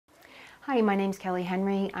Hi, my name is Kelly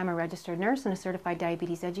Henry. I'm a registered nurse and a certified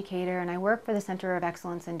diabetes educator, and I work for the Center of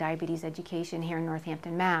Excellence in Diabetes Education here in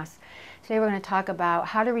Northampton, Mass. Today we're going to talk about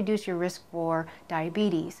how to reduce your risk for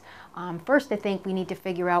diabetes. First, I think we need to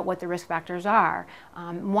figure out what the risk factors are.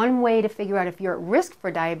 One way to figure out if you're at risk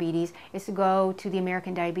for diabetes is to go to the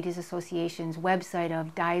American Diabetes Association's website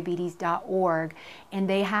of diabetes.org, and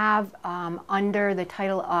they have under the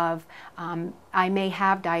title of I may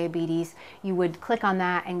have diabetes, you would click on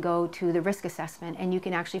that and go to the risk assessment, and you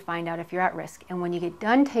can actually find out if you're at risk. And when you get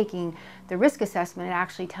done taking the risk assessment, it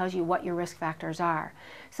actually tells you what your risk factors are.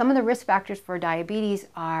 Some of the risk factors for diabetes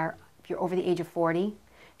are if you're over the age of 40,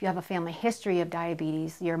 if you have a family history of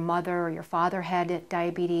diabetes, your mother or your father had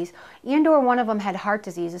diabetes, and or one of them had heart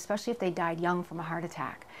disease, especially if they died young from a heart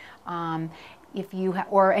attack.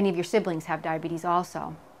 Or any of your siblings have diabetes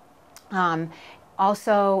also.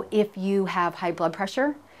 Also, if you have high blood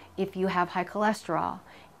pressure, if you have high cholesterol,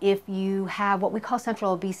 if you have what we call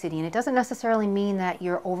central obesity, and it doesn't necessarily mean that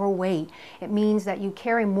you're overweight. It means that you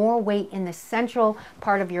carry more weight in the central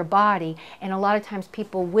part of your body, and a lot of times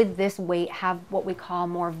people with this weight have what we call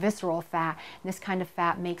more visceral fat. This kind of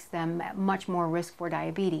fat makes them much more risk for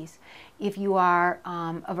diabetes. If you are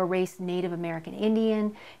of a race Native American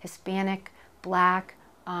Indian, Hispanic, Black,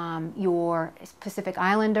 you're Pacific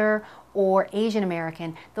Islander or Asian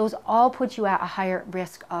American, those all put you at a higher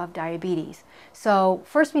risk of diabetes. So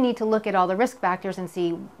first we need to look at all the risk factors and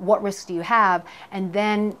see what risks do you have, and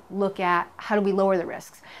then look at how do we lower the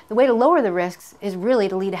risks. The way to lower the risks is really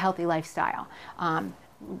to lead a healthy lifestyle.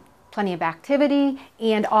 Plenty of activity,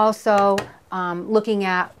 and also looking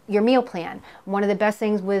at your meal plan. One of the best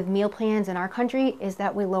things with meal plans in our country is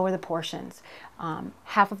that we lower the portions.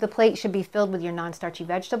 Half of the plate should be filled with your non-starchy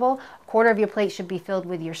vegetable, a quarter of your plate should be filled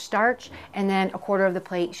with your starch, and then a quarter of the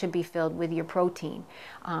plate should be filled with your protein.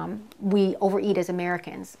 We overeat as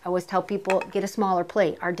Americans. I always tell people, get a smaller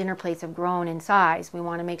plate. Our dinner plates have grown in size. We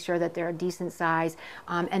want to make sure that they're a decent size,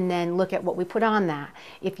 and then look at what we put on that.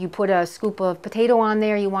 If you put a scoop of potato on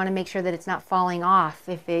there, you want to make sure that it's not falling off.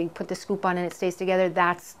 If they put the scoop on and it stays together,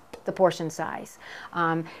 that's the portion size.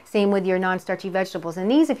 Same with your non-starchy vegetables. And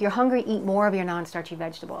these, if you're hungry, eat more of your non-starchy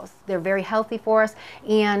vegetables. They're very healthy for us,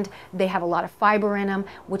 and they have a lot of fiber in them,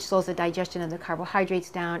 which slows the digestion of the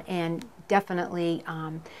carbohydrates down and definitely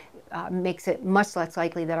makes it much less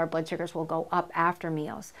likely that our blood sugars will go up after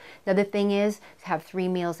meals. The other thing is to have 3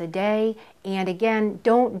 meals a day, and again,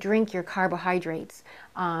 don't drink your carbohydrates.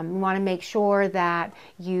 You want to make sure that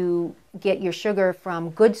you get your sugar from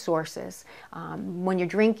good sources. When you're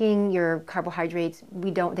drinking your carbohydrates,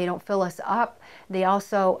 they don't fill us up. They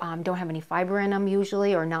also don't have any fiber in them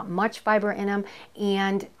usually, or not much fiber in them,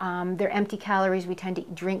 and they're empty calories. We tend to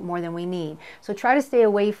drink more than we need. So try to stay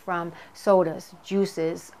away from sodas,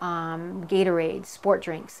 juices, Gatorade, sport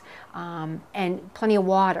drinks, and plenty of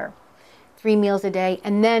water. 3 meals a day,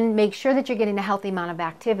 and then make sure that you're getting a healthy amount of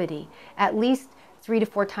activity. At least 3 to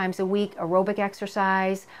 4 times a week, aerobic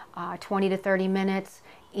exercise, 20 to 30 minutes,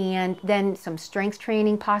 and then some strength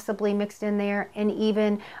training possibly mixed in there, and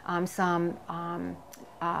even some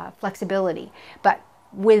flexibility. But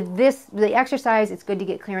with the exercise, it's good to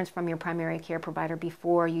get clearance from your primary care provider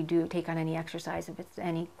before you do take on any exercise if it's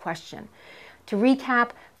any question. To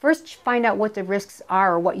recap, first find out what the risks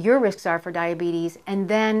are, or what your risks are for diabetes, and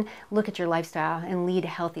then look at your lifestyle and lead a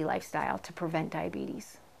healthy lifestyle to prevent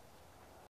diabetes.